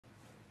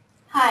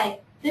Hi,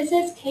 this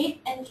is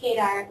Kate and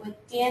Kadar with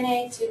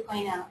DNA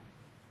 2.0.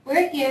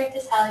 We're here to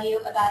tell you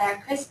about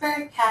our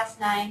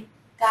CRISPR-Cas9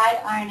 guide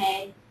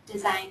RNA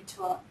design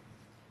tool.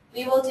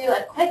 We will do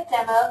a quick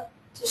demo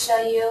to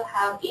show you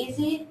how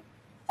easy,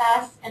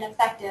 fast, and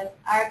effective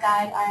our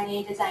guide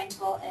RNA design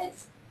tool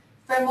is.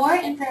 For more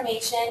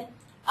information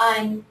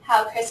on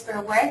how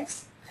CRISPR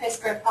works,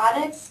 CRISPR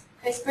products,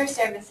 CRISPR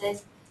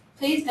services,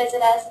 please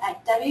visit us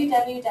at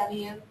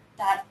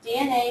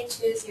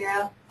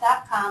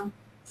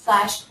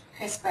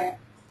www.dna20.com/CRISPR.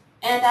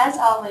 And as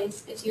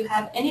always, if you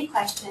have any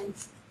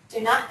questions,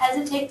 do not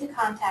hesitate to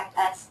contact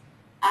us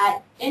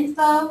at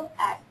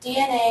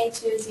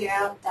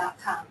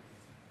info@dna20.com.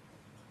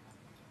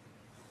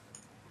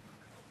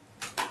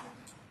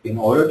 In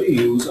order to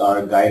use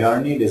our guide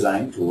RNA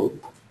design tool,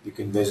 you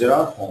can visit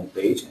our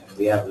homepage and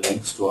we have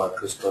links to our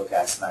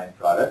CRISPR-Cas9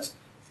 products.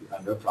 If you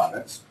under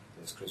products,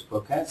 there's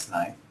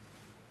CRISPR-Cas9.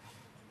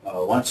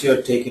 Once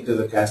you're taken to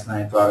the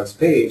Cas9 products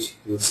page,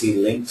 you'll see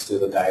links to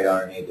the guide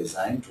RNA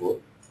design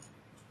tool.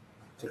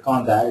 Click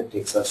on that, it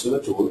takes us to the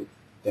tool.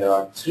 There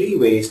are 3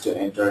 ways to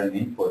enter an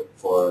input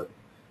for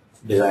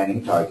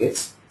designing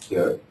targets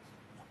here.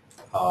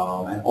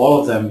 And all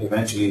of them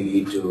eventually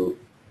lead to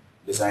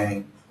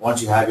designing.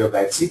 Once you have your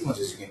guide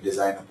sequences, you can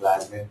design a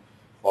plasmid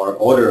or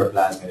order a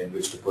plasmid in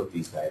which to put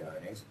these guide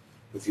RNAs.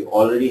 If you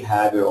already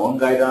have your own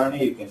guide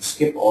RNA, you can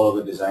skip all of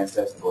the design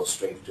steps and go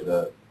straight to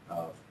the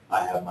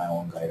I have my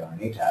own guide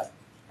RNA tab,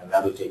 and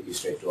that will take you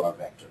straight to our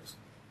vectors.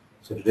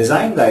 So to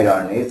design guide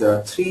RNAs, there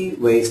are 3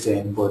 ways to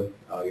input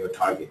your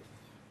target.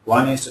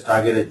 One is to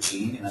target a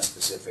gene in a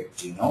specific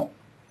genome.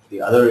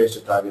 The other is to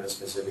target a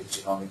specific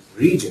genomic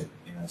region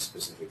in a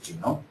specific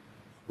genome,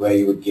 where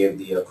you would give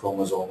the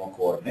chromosomal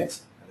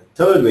coordinates. And the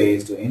third way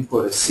is to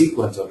input a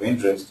sequence of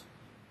interest,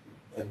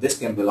 and this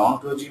can belong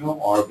to a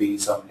genome or be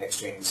some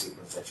extraneous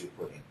sequence that you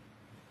put in.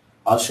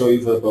 I'll show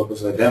you for the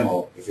purpose of the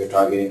demo if you're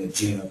targeting a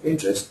gene of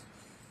interest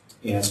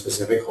in a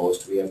specific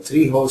host. We have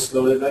 3 hosts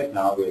loaded right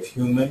now. We have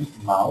human,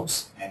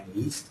 mouse, and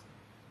yeast.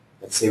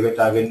 Let's say we're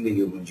targeting the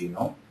human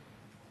genome.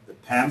 The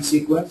PAM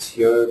sequence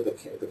here, the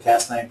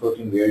Cas9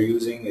 protein we are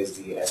using is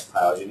the S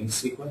pyogenase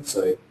sequence,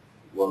 so it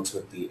works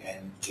with the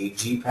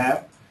NGG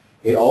PAM.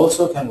 It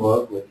also can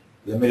work with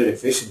limited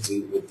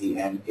efficiency with the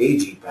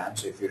NAG PAM,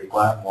 so if you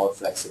require more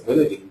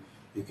flexibility,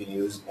 you can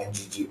use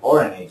NGG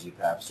or NAG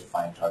PAMs to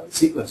find target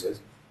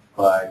sequences.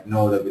 But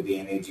know that with the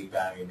NAG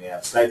PAM, you may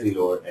have slightly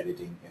lower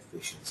editing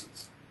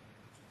efficiencies.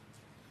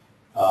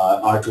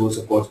 Our tool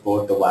supports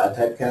both the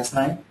wild-type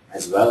Cas9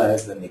 as well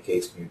as the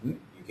nickase mutant.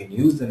 You can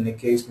use the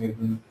nickase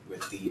mutant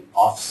with the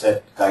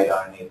offset guide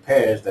RNA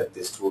pairs that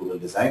this tool will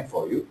design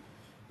for you.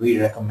 We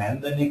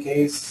recommend the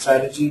nickase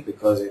strategy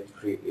because it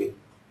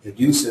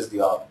reduces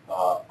the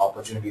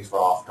opportunities for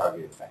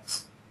off-target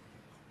effects.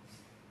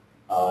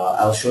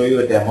 I'll show you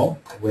a demo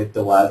with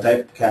the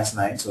wild-type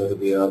Cas9, so it will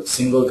be a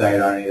single guide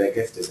RNA that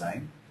gets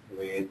designed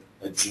with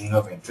a gene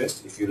of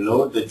interest. If you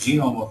load the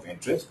genome of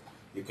interest,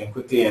 you can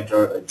quickly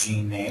enter a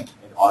gene name.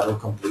 It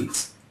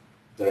auto-completes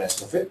the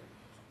rest of it.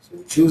 So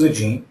you choose a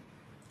gene.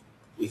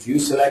 If you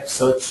select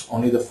search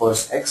only the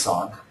first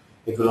exon,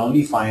 it will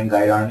only find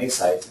guide RNA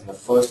sites in the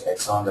first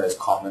exon that is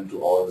common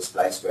to all the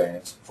splice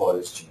variants for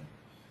this gene.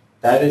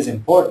 That is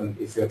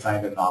important if you're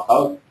trying to knock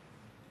out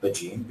the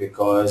gene,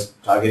 because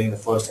targeting the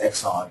first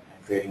exon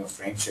and creating a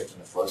frame shift in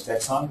the first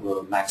exon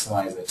will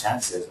maximize the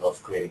chances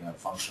of creating a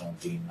functional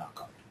gene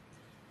knockout.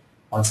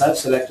 Once I've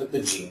selected the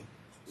gene,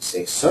 you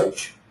say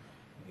search,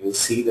 you'll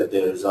see that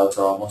the results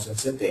are almost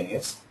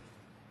instantaneous.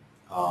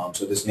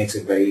 So this makes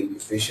it very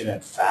efficient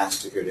and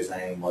fast if you're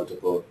designing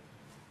multiple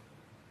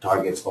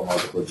targets for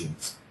multiple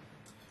genes.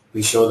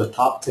 We show the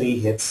top 3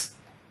 hits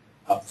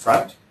up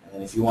front, and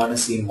then if you want to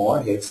see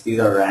more hits,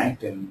 these are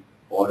ranked in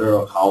order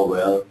of how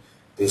well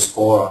they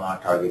score on our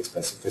target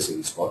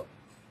specificity score.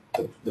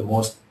 The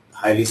most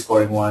highly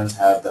scoring ones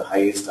have the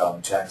highest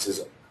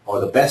chances or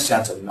the best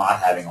chance of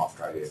not having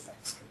off-target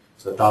effects.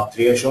 So the top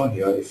 3 are shown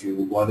here. If you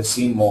want to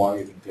see more,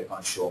 you can click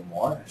on show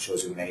more, and it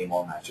shows you many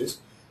more matches.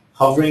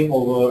 Hovering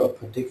over a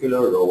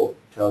particular row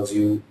tells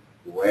you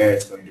where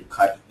it's going to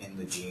cut in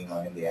the gene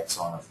or in the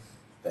exon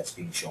that's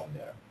being shown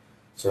there.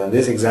 So in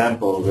this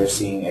example, we're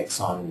seeing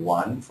exon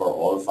 1 for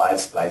all 5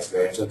 splice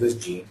variants of this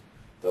gene.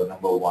 The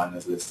number 1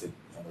 is listed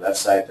on the left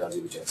side, tells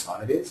you which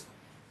exon it is.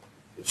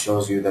 It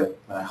shows you that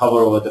when I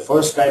hover over the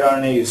first guide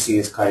RNA, you see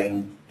it's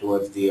cutting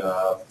towards the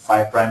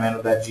 5' end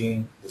of that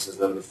gene. This is a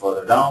little bit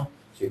further down.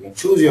 So you can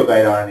choose your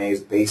guide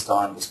RNAs based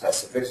on the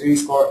specificity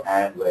score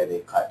and where they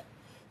cut.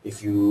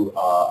 If you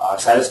are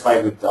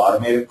satisfied with the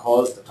automated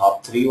calls, the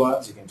top 3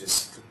 ones, you can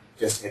just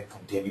hit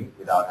continue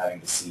without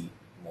having to see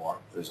more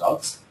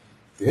results.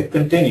 If you hit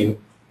continue,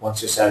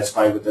 once you're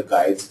satisfied with the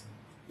guides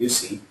you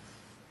see,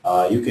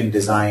 you can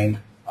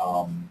design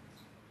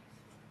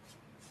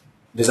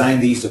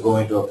these to go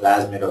into a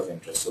plasmid of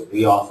interest. So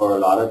we offer a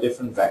lot of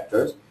different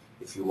vectors.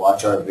 If you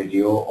watch our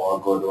video or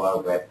go to our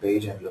web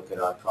page and look at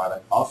our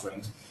product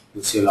offerings,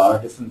 you'll see a lot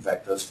of different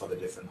vectors for the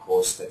different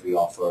hosts that we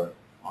offer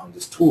on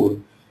this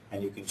tool.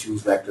 and you can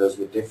choose vectors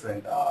with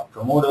different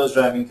promoters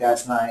driving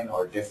Cas9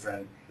 or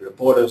different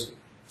reporters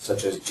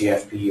such as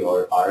GFP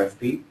or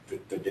RFP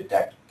to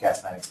detect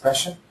Cas9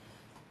 expression.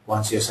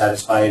 Once you're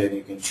satisfied and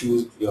you can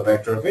choose your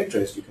vector of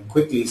interest, you can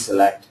quickly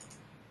select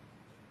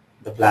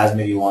the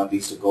plasmid you want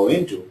these to go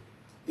into.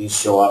 These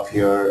show up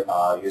here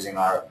using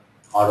our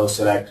auto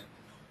select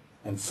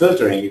and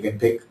filtering. You can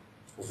pick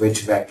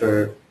which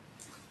vector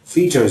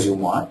features you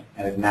want,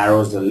 and it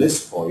narrows the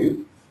list for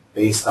you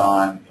based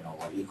on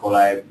what E.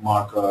 coli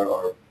marker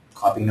or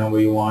copy number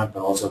you want,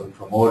 but also the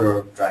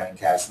promoter driving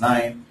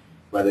Cas9,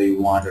 whether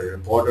you want a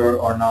reporter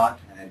or not,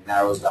 and it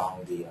narrows down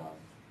the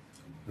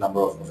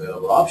number of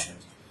available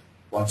options.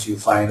 Once you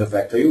find the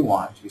vector you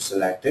want, you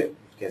select it,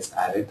 it gets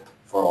added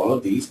for all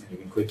of these, and you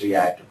can quickly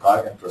add to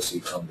cart and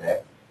proceed from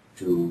there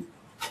to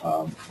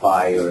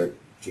buy your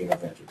gene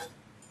of interest.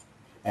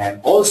 And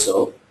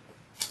also,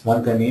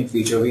 one convenient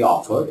feature we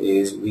offer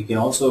is we can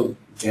also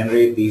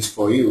generate these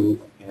for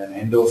you in an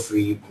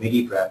endo-free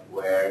MIDI prep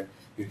where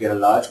you get a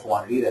large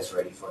quantity that's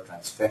ready for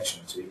transfection,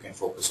 so you can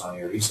focus on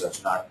your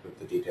research, not with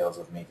the details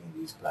of making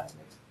these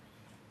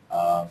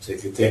plasmids. So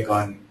if you click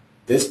on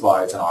this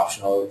bar, it's an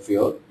optional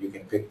field. You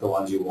can pick the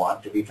ones you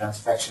want to be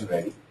transfection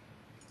ready,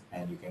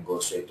 and you can go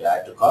straight to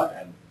add to cart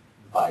and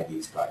buy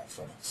these products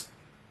from us.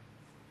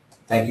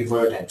 Thank you for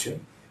your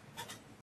attention.